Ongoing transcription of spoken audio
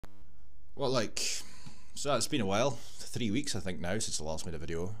Well, so it's been a while. 3 weeks, I think, now since I last made a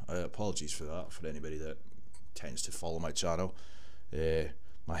video. Apologies for that, for anybody that tends to follow my channel.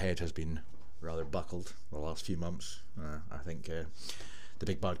 My head has been rather buckled the last few months. I think the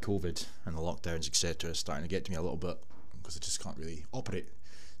big bad COVID and the lockdowns, etc., is starting to get to me a little bit because I just can't really operate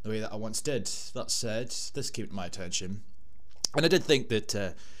the way that I once did. That said, this came to my attention, and I did think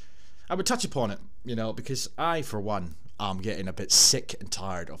that I would touch upon it, because I, for one, am getting a bit sick and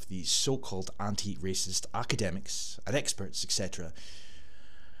tired of these so-called anti-racist academics and experts, etc.,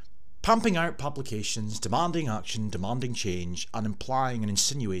 pumping out publications, demanding action, demanding change, and implying and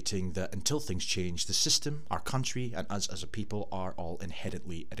insinuating that until things change, the system, our country, and us as a people are all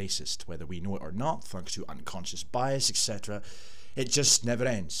inherently racist, whether we know it or not, thanks to unconscious bias, etc. It just never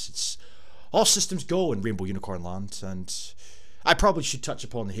ends. It's all systems go in Rainbow Unicorn Land, and I probably should touch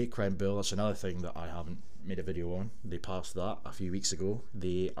upon the hate crime bill. That's another thing that I haven't made a video on. They passed that a few weeks ago.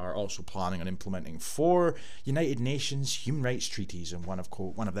 They are also planning on implementing 4 United Nations human rights treaties, and one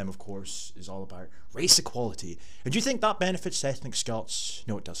of them, of course, is all about race equality. And do you think that benefits ethnic Scots?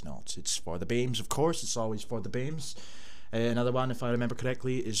 No, it does not. It's for the BAMEs, of course. It's always for the BAMEs. Another one, if I remember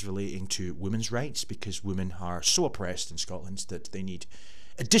correctly, is relating to women's rights, because women are so oppressed in Scotland that they need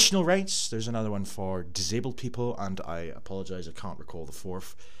additional rights. There's another one for disabled people, and I apologise, I can't recall the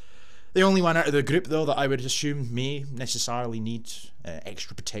fourth. The only one out of the group, though, that I would assume may necessarily need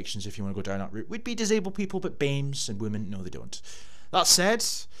extra protections if you want to go down that route would be disabled people, but BAMEs and women, no, they don't. That said,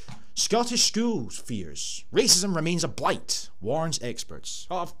 Scottish schools fears racism remains a blight, warns experts.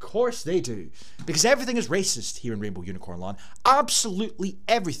 Oh, of course they do, because everything is racist here in Rainbow Unicorn Land. Absolutely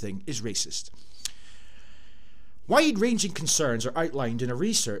everything is racist. Wide-ranging concerns are outlined in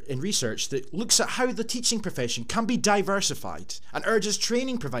research that looks at how the teaching profession can be diversified and urges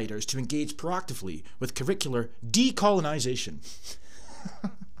training providers to engage proactively with curricular decolonisation.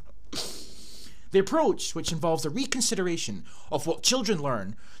 The approach, which involves a reconsideration of what children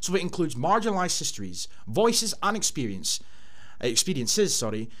learn, so it includes marginalised histories, voices and experiences,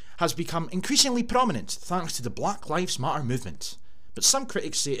 has become increasingly prominent thanks to the Black Lives Matter movement. But some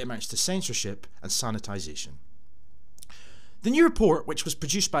critics say it amounts to censorship and sanitisation. The new report, which was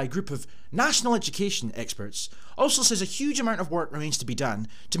produced by a group of national education experts, also says a huge amount of work remains to be done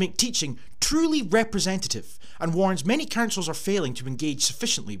to make teaching truly representative, and warns many councils are failing to engage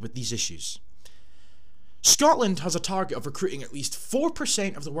sufficiently with these issues. Scotland has a target of recruiting at least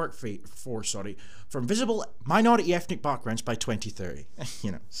 4% of the workforce from visible minority ethnic backgrounds by 2030.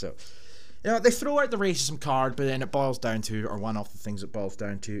 They throw out the racism card, but then it boils down to, or one of the things it boils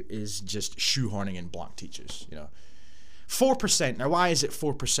down to, is just shoehorning in black teachers, 4%. Now, why is it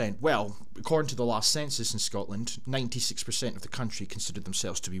 4%? Well, according to the last census in Scotland, 96% of the country considered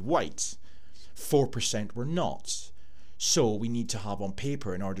themselves to be white. 4% were not. So we need to have on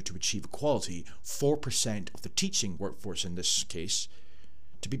paper, in order to achieve equality, 4% of the teaching workforce in this case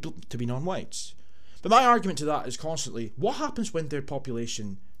to be non-whites. But my argument to that is constantly, what happens when their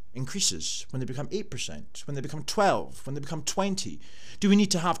population increases, when they become 8%, when they become 12%, when they become 20%? Do we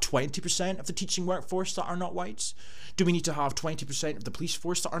need to have 20% of the teaching workforce that are not whites? Do we need to have 20% of the police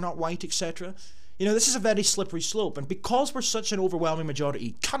force that are not white, etc.? This is a very slippery slope, and because we're such an overwhelming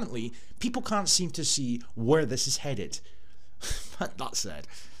majority currently, people can't seem to see where this is headed. But that said,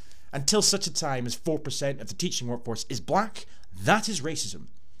 until such a time as 4% of the teaching workforce is black, that is racism.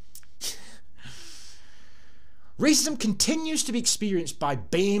 Racism continues to be experienced by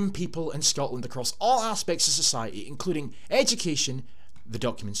BAME people in Scotland across all aspects of society, including education, the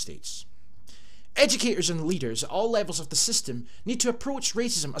document states. Educators and leaders at all levels of the system need to approach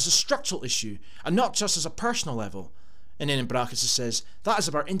racism as a structural issue and not just as a personal level. And then in brackets it says, that is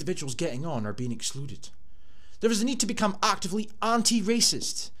about individuals getting on or being excluded. There is a need to become actively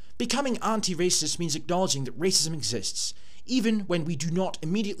anti-racist. Becoming anti-racist means acknowledging that racism exists, even when we do not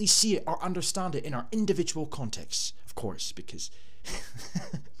immediately see it or understand it in our individual contexts. Of course, because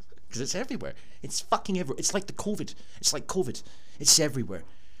it's everywhere. It's fucking everywhere. It's like COVID. It's everywhere.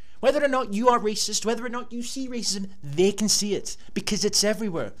 Whether or not you are racist, whether or not you see racism, they can see it, because it's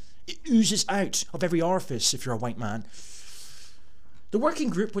everywhere. It oozes out of every orifice if you're a white man. The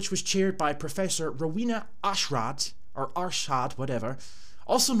working group, which was chaired by Professor Rowena Ashad,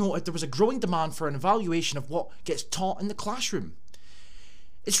 also noted there was a growing demand for an evaluation of what gets taught in the classroom.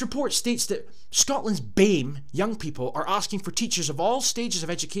 Its report states that Scotland's BAME young people are asking for teachers of all stages of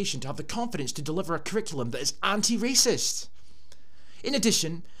education to have the confidence to deliver a curriculum that is anti-racist. In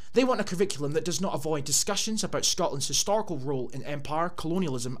addition, they want a curriculum that does not avoid discussions about Scotland's historical role in empire,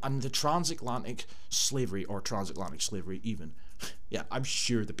 colonialism, and the transatlantic slavery, or transatlantic slavery even. Yeah, I'm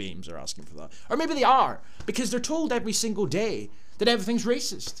sure the BAMEs are asking for that. Or maybe they are, because they're told every single day that everything's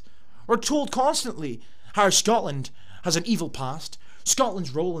racist. We're told constantly how Scotland has an evil past,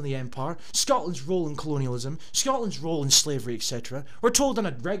 Scotland's role in the empire, Scotland's role in colonialism, Scotland's role in slavery, etc. We're told on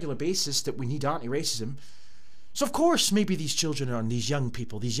a regular basis that we need anti-racism. So of course maybe these children and these young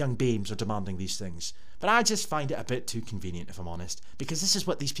people, these young babes are demanding these things. But I just find it a bit too convenient, if I'm honest, because this is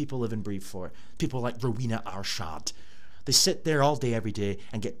what these people live and breathe for. People like Rowena Arshad. They sit there all day every day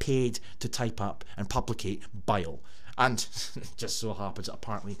and get paid to type up and publicate bile. And it just so happens that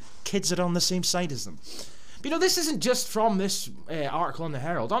apparently kids are on the same side as them. But you know, this isn't just from this article on the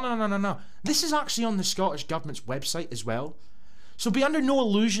Herald. Oh, no. This is actually on the Scottish Government's website as well. So be under no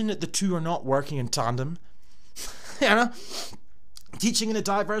illusion that the two are not working in tandem. You know? Teaching in a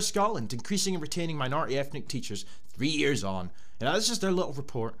diverse Scotland, increasing and retaining minority ethnic teachers 3 years on. You know, that's just their little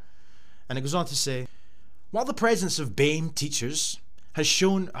report. And it goes on to say, while the presence of BAME teachers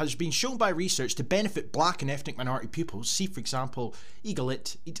has been shown by research to benefit black and ethnic minority pupils, see for example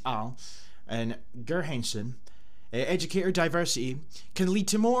Eaglet et al. And Gerhensen, educator diversity can lead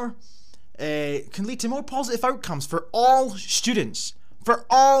to more positive outcomes for all students. For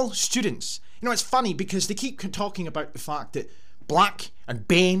all students. You know, it's funny because they keep talking about the fact that black and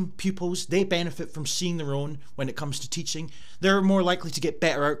BAME pupils, they benefit from seeing their own when it comes to teaching. They're more likely to get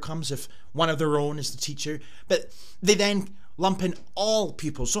better outcomes if one of their own is the teacher. But they then lump in all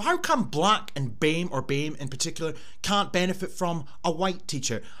pupils. So how come black and BAME, or BAME in particular, can't benefit from a white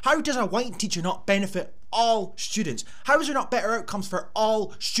teacher? How does a white teacher not benefit all students? How is there not better outcomes for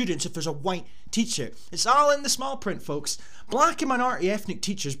all students if there's a white teacher? It's all in the small print, folks. Black and minority ethnic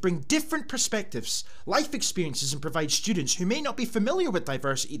teachers bring different perspectives, life experiences, and provide students who may not be familiar with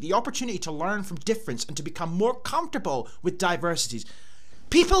diversity the opportunity to learn from difference and to become more comfortable with diversities.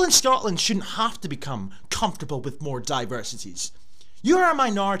 People in Scotland shouldn't have to become comfortable with more diversities. You're a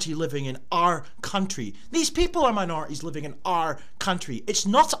minority living in our country. These people are minorities living in our country. It's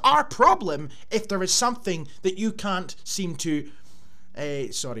not our problem if there is something that you can't seem to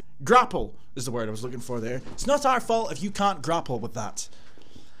grapple is the word I was looking for there. It's not our fault if you can't grapple with that.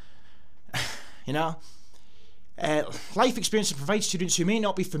 You know? Life experience to provide students who may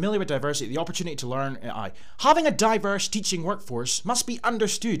not be familiar with diversity the opportunity to learn. Having a diverse teaching workforce must be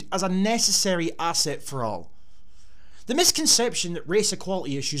understood as a necessary asset for all. The misconception that race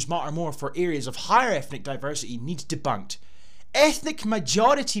equality issues matter more for areas of higher ethnic diversity needs debunked. Ethnic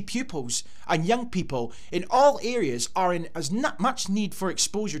majority pupils and young people in all areas are in as much need for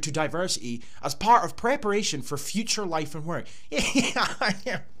exposure to diversity as part of preparation for future life and work.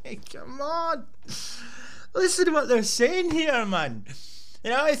 Come on. Listen to what they're saying here, man. You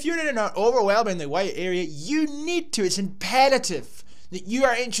know, if you're in an overwhelmingly white area, you need to. It's imperative that you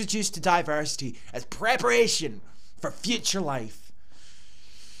are introduced to diversity as preparation for future life.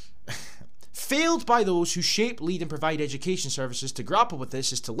 Failed by those who shape, lead and provide education services to grapple with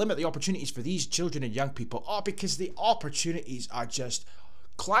this is to limit the opportunities for these children and young people. Oh, because the opportunities are just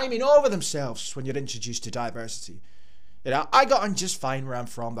climbing over themselves when you're introduced to diversity. You know, I got on just fine where I'm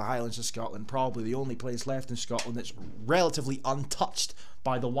from, the Highlands of Scotland, probably the only place left in Scotland that's relatively untouched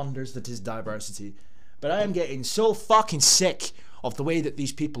by the wonders that is diversity. But I am getting so fucking sick of the way that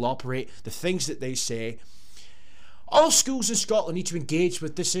these people operate, the things that they say. All schools in Scotland need to engage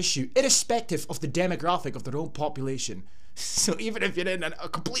with this issue, irrespective of the demographic of their own population. So even if you're in a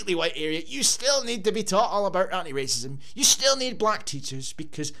completely white area, you still need to be taught all about anti-racism. You still need black teachers,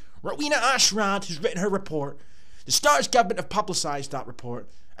 because Rowena Arshad has written her report. The Scottish Government have publicised that report,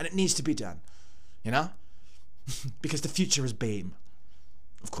 and it needs to be done. You know? Because the future is BAME.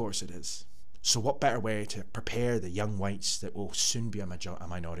 Of course it is. So what better way to prepare the young whites that will soon be a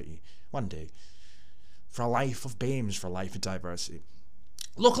minority one day for a life of BAMEs, for a life of diversity.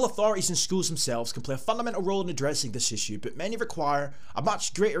 Local authorities and schools themselves can play a fundamental role in addressing this issue, but many require a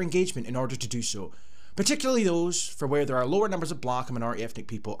much greater engagement in order to do so, particularly those for where there are lower numbers of black and minority ethnic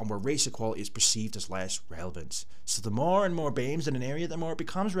people and where race equality is perceived as less relevant. So the more and more BAMEs in an area, the more it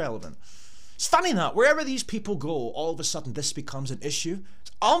becomes relevant. It's funny that wherever these people go, all of a sudden this becomes an issue.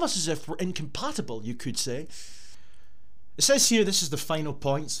 It's almost as if we're incompatible, you could say. It says here, this is the final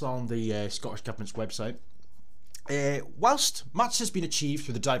points on the Scottish Government's website. Whilst much has been achieved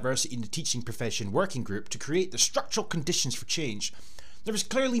through the Diversity in the Teaching Profession Working Group to create the structural conditions for change, there is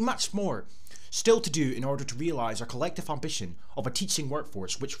clearly much more still to do in order to realise our collective ambition of a teaching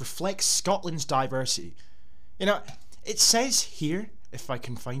workforce which reflects Scotland's diversity. You know, it says here, if I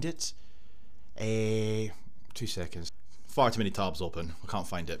can find it, 2 seconds. Far too many tabs open, I can't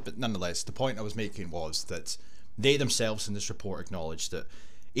find it, but nonetheless, the point I was making was that they themselves in this report acknowledged that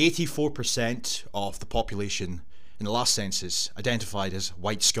 84% of the population in the last census identified as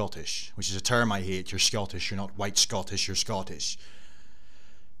white Scottish, which is a term I hate. You're Scottish, you're not white Scottish, you're Scottish.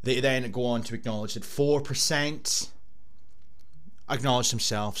 They then go on to acknowledge that 4% acknowledge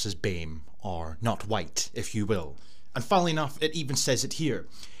themselves as BAME, or not white, if you will. And funnily enough, it even says it here.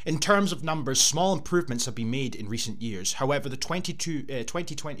 In terms of numbers, small improvements have been made in recent years. However, the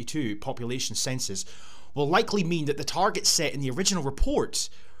 2022 population census will likely mean that the target set in the original report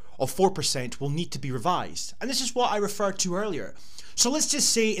of 4% will need to be revised. And this is what I referred to earlier. So let's just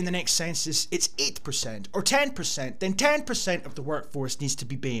say in the next census it's 8% or 10%, then 10% of the workforce needs to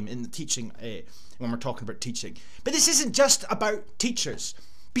be BAME in the teaching, when we're talking about teaching. But this isn't just about teachers.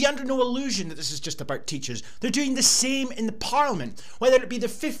 Be under no illusion that this is just about teachers. They're doing the same in the Parliament, whether it be the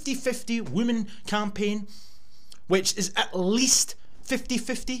 50-50 women campaign, which is at least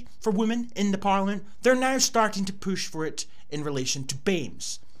 50-50 for women in the Parliament. They're now starting to push for it in relation to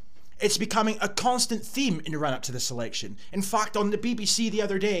BAMEs. It's becoming a constant theme in the run-up to this election. In fact, on the BBC the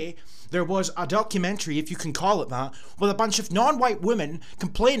other day, there was a documentary, if you can call it that, with a bunch of non-white women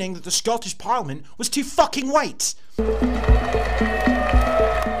complaining that the Scottish Parliament was too fucking white.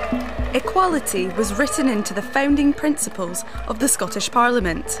 Equality was written into the founding principles of the Scottish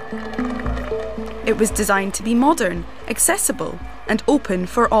Parliament. It was designed to be modern, accessible, and open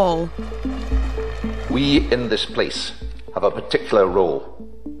for all. We in this place have a particular role.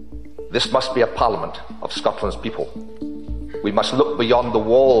 This must be a Parliament of Scotland's people. We must look beyond the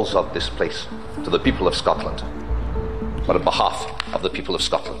walls of this place to the people of Scotland. But on behalf of the people of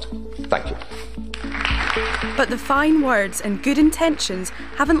Scotland, thank you. But the fine words and good intentions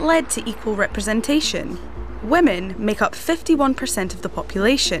haven't led to equal representation. Women make up 51% of the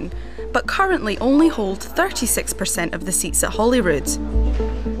population, but currently only hold 36% of the seats at Holyrood.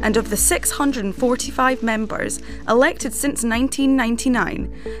 And of the 645 members elected since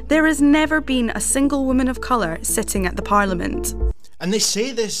 1999, there has never been a single woman of colour sitting at the Parliament. And they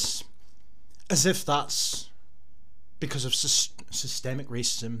say this as if that's because of systemic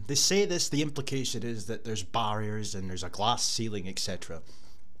racism. They say this, the implication is that there's barriers and there's a glass ceiling, etc.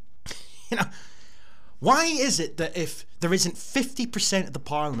 You know, why is it that if there isn't 50% of the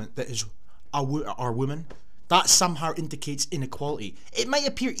Parliament that are women, that somehow indicates inequality? It might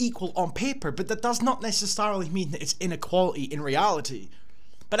appear equal on paper, but that does not necessarily mean that it's inequality in reality.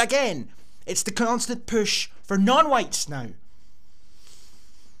 But again, it's the constant push for non-whites now.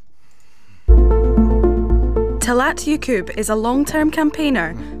 Talat Yaqub is a long-term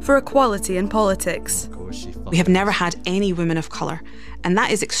campaigner for equality in politics. We have never had any women of colour, and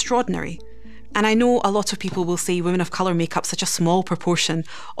that is extraordinary. And I know a lot of people will say women of colour make up such a small proportion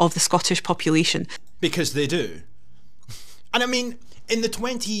of the Scottish population. Because they do. And I mean, in the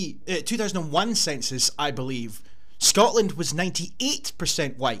 2001 census, I believe, Scotland was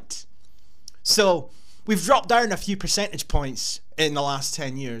 98% white. So we've dropped down a few percentage points in the last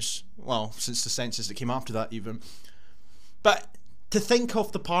 10 years. Well, since the census that came after that even. But to think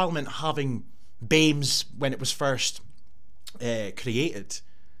of the Parliament having BAMEs when it was first created,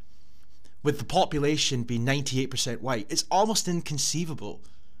 with the population being 98% white, it's almost inconceivable.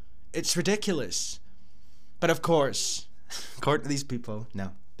 It's ridiculous. But of course, according to these people,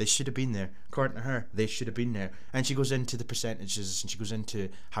 no, they should have been there. According to her, they should have been there. And she goes into the percentages and she goes into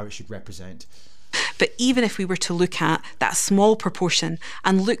how it should represent. But even if we were to look at that small proportion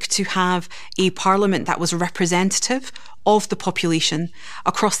and look to have a Parliament that was representative of the population,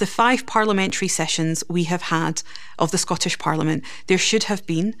 across the 5 parliamentary sessions we have had of the Scottish Parliament, there should have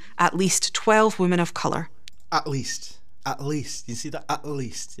been at least 12 women of colour. At least. At least. You see that? At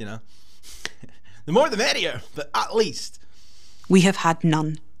least, you know. The more the merrier, but at least. We have had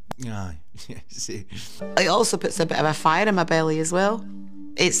none. Aye, see. It also puts a bit of a fire in my belly as well.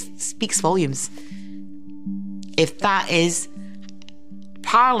 It speaks volumes. If that is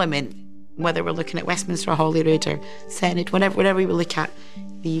Parliament, whether we're looking at Westminster or Holyrood or Senate, whatever we look at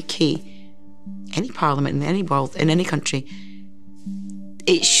the UK, any Parliament in any world, in any country,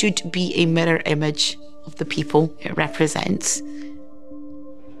 it should be a mirror image of the people it represents.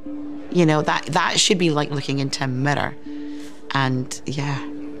 You know, that should be like looking into a mirror. And yeah,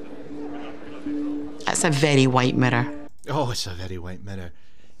 that's a very white mirror. Oh, it's a very white mirror.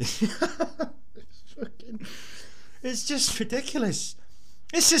 It's just ridiculous.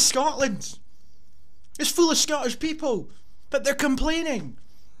 This is Scotland. It's full of Scottish people, but they're complaining.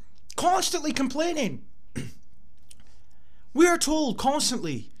 Constantly complaining. We are told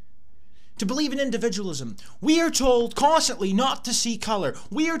constantly to believe in individualism. We are told constantly not to see colour.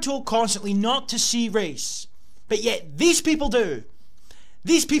 We are told constantly not to see race. But yet these people do.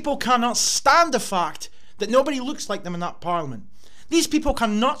 These people cannot stand the fact that nobody looks like them in that Parliament. These people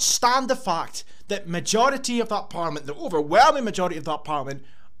cannot stand the fact that majority of that Parliament, the overwhelming majority of that Parliament,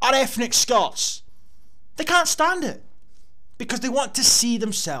 are ethnic Scots. They can't stand it. because they want to see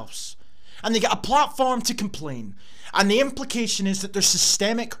themselves. And they get a platform to complain. And the implication is that there's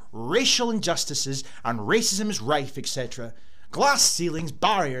systemic racial injustices and racism is rife, etc. Glass ceilings,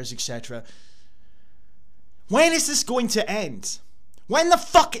 barriers, etc. When is this going to end? When the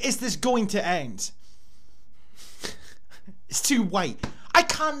fuck is this going to end? It's too white. I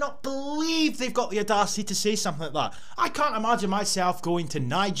cannot believe they've got the audacity to say something like that. I can't imagine myself going to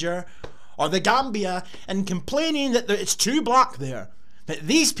Niger or the Gambia and complaining that it's too black there. But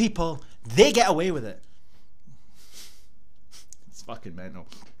these people, they get away with it. It's fucking mental.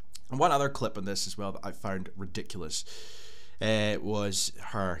 And one other clip on this as well that I found ridiculous was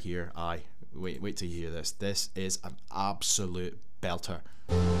her here. Wait till you hear this. This is an absolute belter.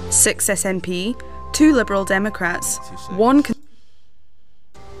 6 SNP, 2 Liberal Democrats, 1...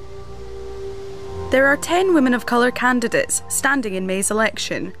 There are 10 women of colour candidates standing in May's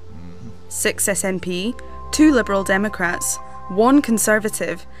election. 6 SNP, 2 Liberal Democrats, 1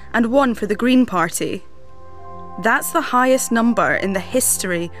 Conservative and 1 for the Green Party. That's the highest number in the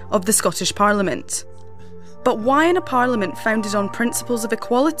history of the Scottish Parliament. But why in a parliament founded on principles of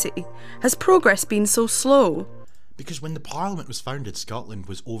equality has progress been so slow? Because when the parliament was founded, Scotland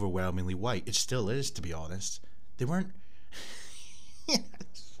was overwhelmingly white. It still is, to be honest. They weren't...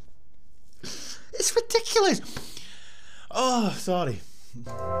 It's ridiculous. Oh, sorry.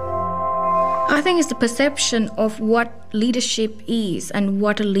 I think it's the perception of what leadership is and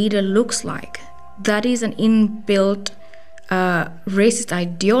what a leader looks like. That is an inbuilt racist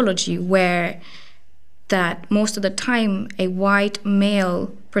ideology where that most of the time a white male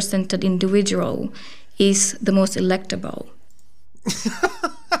presented individual is the most electable.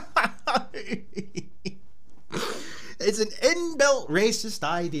 It's an inbuilt racist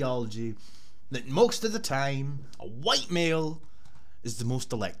ideology that most of the time a white male is the most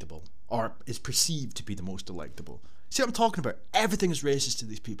electable, or is perceived to be the most electable. See what I'm talking about? Everything is racist to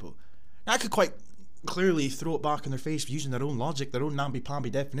these people. Now, I could quite clearly throw it back in their face using their own logic, their own namby-pamby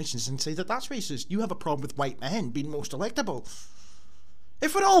definitions, and say that that's racist. You have a problem with white men being most electable.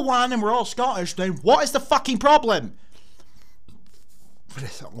 If we're all one and we're all Scottish, then what is the fucking problem? But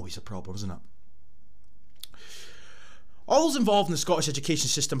it's always a problem, isn't it? All those involved in the Scottish education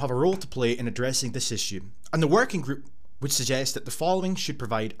system have a role to play in addressing this issue, and the working group would suggest that the following should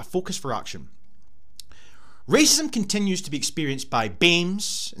provide a focus for action. Racism continues to be experienced by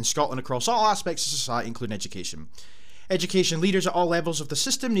BAMEs in Scotland across all aspects of society, including education. Education leaders at all levels of the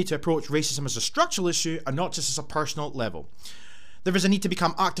system need to approach racism as a structural issue and not just as a personal level. There is a need to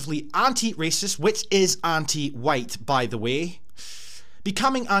become actively anti-racist, which is anti-white, by the way.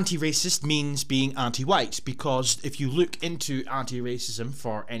 Becoming anti-racist means being anti-white, because if you look into anti-racism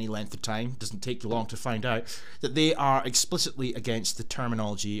for any length of time, it doesn't take you long to find out that they are explicitly against the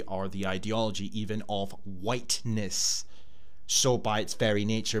terminology or the ideology even of whiteness. So by its very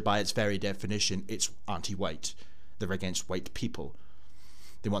nature, by its very definition, it's anti-white. They're against white people.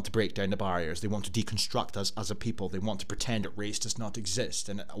 They want to break down the barriers. They want to deconstruct us as a people. They want to pretend that race does not exist.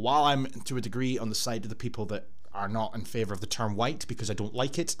 And while I'm to a degree on the side of the people that are not in favour of the term white because I don't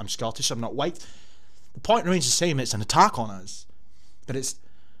like it, I'm Scottish, I'm not white, the point remains the same. It's an attack on us. But it's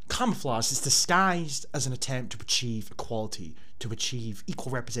camouflaged, it's disguised as an attempt to achieve equality, to achieve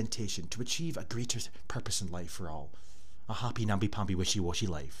equal representation, to achieve a greater purpose in life for all. A happy, namby-pamby, wishy-washy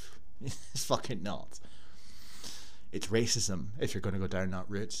life. It's fucking not. It's racism if you're going to go down that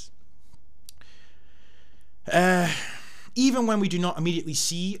route. Even when we do not immediately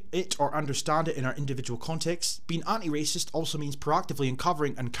see it or understand it in our individual contexts, being anti-racist also means proactively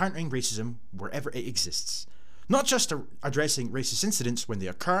uncovering and countering racism wherever it exists. Not just addressing racist incidents when they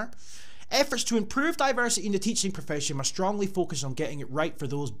occur. Efforts to improve diversity in the teaching profession must strongly focus on getting it right for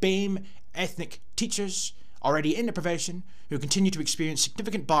those BAME ethnic teachers already in the profession who continue to experience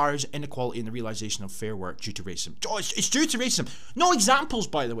significant barriers, inequality in the realisation of fair work due to racism. Oh, it's due to racism. No examples,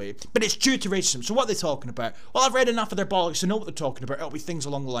 by the way, but it's due to racism. So what are they talking about? Well, I've read enough of their bollocks to know what they're talking about. It'll be things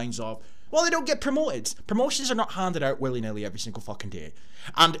along the lines of, well, they don't get promoted. Promotions are not handed out willy-nilly every single fucking day.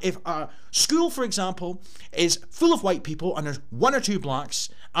 And if a school, for example, is full of white people and there's 1 or 2 blacks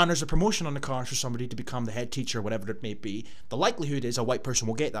and there's a promotion on the cards for somebody to become the head teacher or whatever it may be, the likelihood is a white person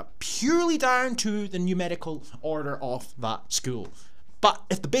will get that purely down to the numerical order of that school. But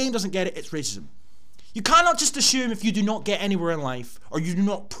if the BAME doesn't get it, it's racism. You cannot just assume if you do not get anywhere in life or you do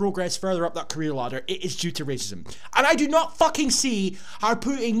not progress further up that career ladder, it is due to racism. And I do not fucking see how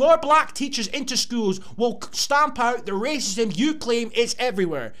putting more black teachers into schools will stamp out the racism you claim is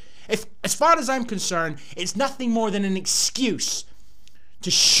everywhere. If, as far as I'm concerned, it's nothing more than an excuse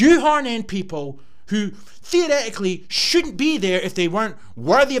to shoehorn in people who theoretically shouldn't be there if they weren't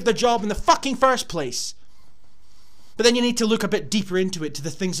worthy of the job in the fucking first place. But then you need to look a bit deeper into it, to the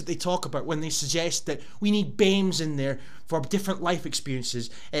things that they talk about when they suggest that we need BAMEs in there for different life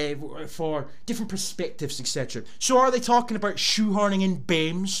experiences, for different perspectives, etc. So are they talking about shoehorning in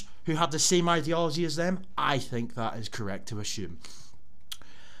BAMEs who have the same ideology as them? I think that is correct to assume.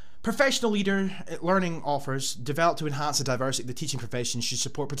 Professional learning offers developed to enhance the diversity of the teaching profession should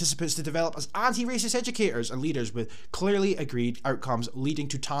support participants to develop as anti-racist educators and leaders with clearly agreed outcomes leading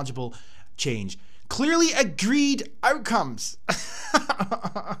to tangible change. Clearly agreed outcomes.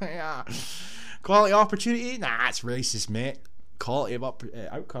 Yeah. Quality opportunity? Nah, it's racist, mate. Quality of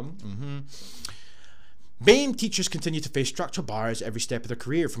outcome. BAME teachers continue to face structural barriers every step of their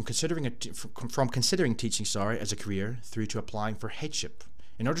career, from considering teaching as a career through to applying for headship.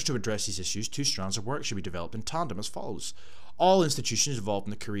 In order to address these issues, 2 strands of work should be developed in tandem as follows. All institutions involved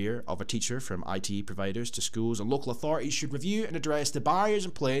in the career of a teacher, from IT providers to schools and local authorities, should review and address the barriers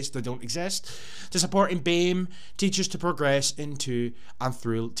in place that don't exist to supporting BAME teachers to progress into and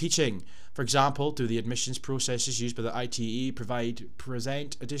through teaching. For example, do the admissions processes used by the ITE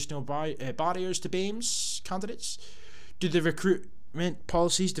present additional barriers to BAME's candidates? Do the recruitment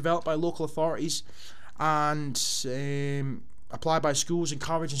policies developed by local authorities and applied by schools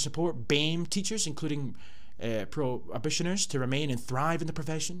encourage and support BAME teachers, including probationers, to remain and thrive in the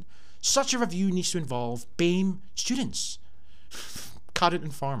profession? Such a review needs to involve BAME students, cadet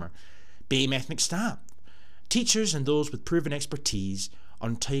and farmer, BAME ethnic staff, teachers and those with proven expertise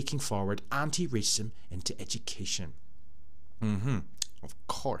on taking forward anti-racism into education. Of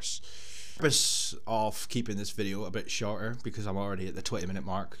course. The purpose of keeping this video a bit shorter, because I'm already at the 20-minute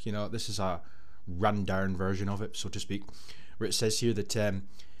mark, you know, this is a rundown version of it, so to speak, where it says here that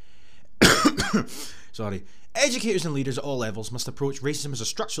educators and leaders at all levels must approach racism as a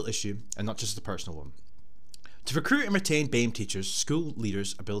structural issue and not just as a personal one. To recruit and retain BAME teachers, school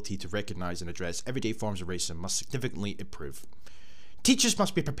leaders' ability to recognise and address everyday forms of racism must significantly improve. Teachers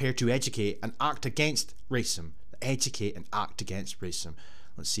must be prepared to educate and act against racism. Educate and act against racism.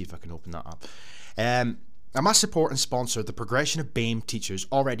 Let's see if I can open that up. I must support and sponsor the progression of BAME teachers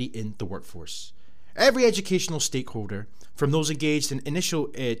already in the workforce. Every educational stakeholder, from those engaged in initial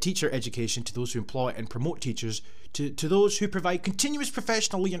teacher education to those who employ and promote teachers to those who provide continuous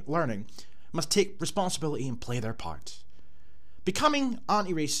professional learning, must take responsibility and play their part. Becoming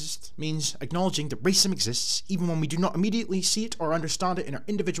anti-racist means acknowledging that racism exists even when we do not immediately see it or understand it in our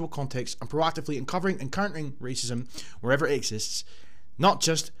individual context, and proactively uncovering and countering racism wherever it exists, not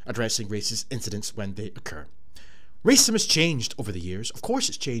just addressing racist incidents when they occur. Racism has changed over the years. Of course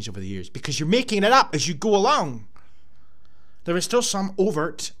it's changed over the years, because you're making it up as you go along. There is still some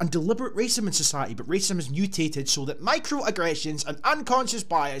overt and deliberate racism in society, but racism has mutated so that microaggressions and unconscious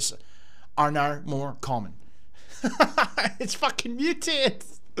bias are now more common. It's fucking mutated.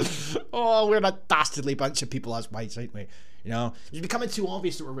 Oh, we're a dastardly bunch of people as whites, aren't we? You know, it's becoming too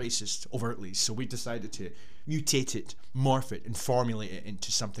obvious that we're racist overtly, so we decided to mutate it, morph it, and formulate it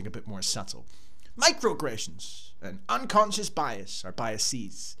into something a bit more subtle. Microaggressions and unconscious bias are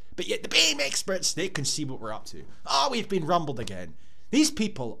biases, but yet the BAME experts, they can see what we're up to. Oh, we've been rumbled again. These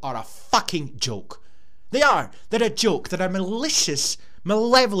people are a fucking joke. They are. They're a joke. They're a malicious,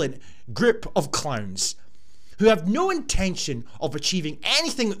 malevolent group of clowns who have no intention of achieving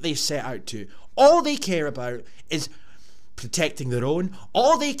anything that they set out to. All they care about is protecting their own.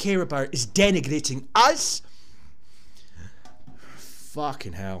 All they care about is denigrating us.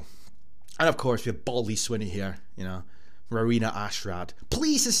 Fucking hell. And of course, we have Baldy Swinney here, you know, Rowena Ashrad.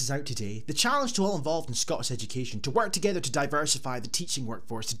 Please, this is out today. The challenge to all involved in Scottish education to work together to diversify the teaching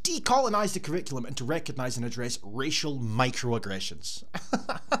workforce, to decolonise the curriculum, and to recognise and address racial microaggressions.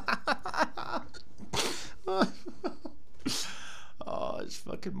 Oh, it's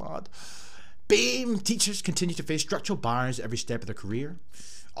fucking mad. BAME teachers continue to face structural barriers at every step of their career.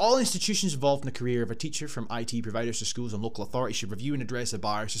 All institutions involved in the career of a teacher, from IT providers to schools and local authorities, should review and address the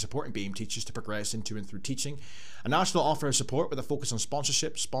barriers to supporting BAME teachers to progress into and through teaching. A national offer of support with a focus on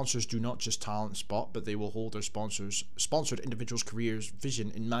sponsorship. Sponsors do not just talent spot, but they will hold their sponsored individuals' careers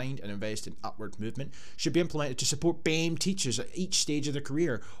vision in mind and invest in upward movement. Should be implemented to support BAME teachers at each stage of their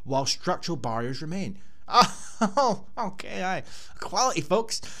career while structural barriers remain. Oh, okay, aye. Quality,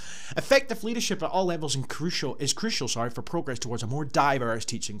 folks. Effective leadership at all levels is crucial for progress towards a more diverse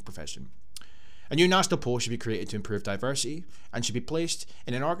teaching profession. A new national post should be created to improve diversity and should be placed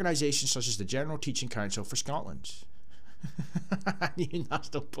in an organisation such as the General Teaching Council for Scotland. New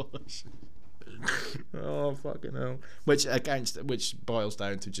national post. Oh, fucking hell. Which boils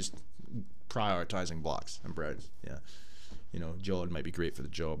down to just prioritising blacks and browns. Yeah. You know, John might be great for the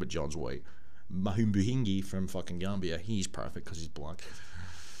job, but John's white. Mahumbuhingi from fucking Gambia, he's perfect because he's black.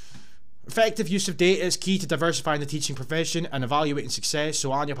 Effective use of data is key to diversifying the teaching profession and evaluating success,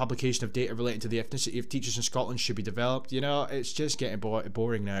 so annual publication of data relating to the ethnicity of teachers in Scotland should be developed. You know, it's just getting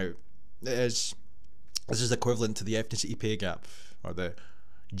boring now. It is. This is equivalent to the ethnicity pay gap, or the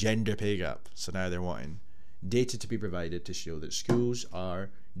gender pay gap. So now they're wanting data to be provided to show that schools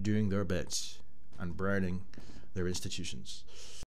are doing their bits and browning their institutions.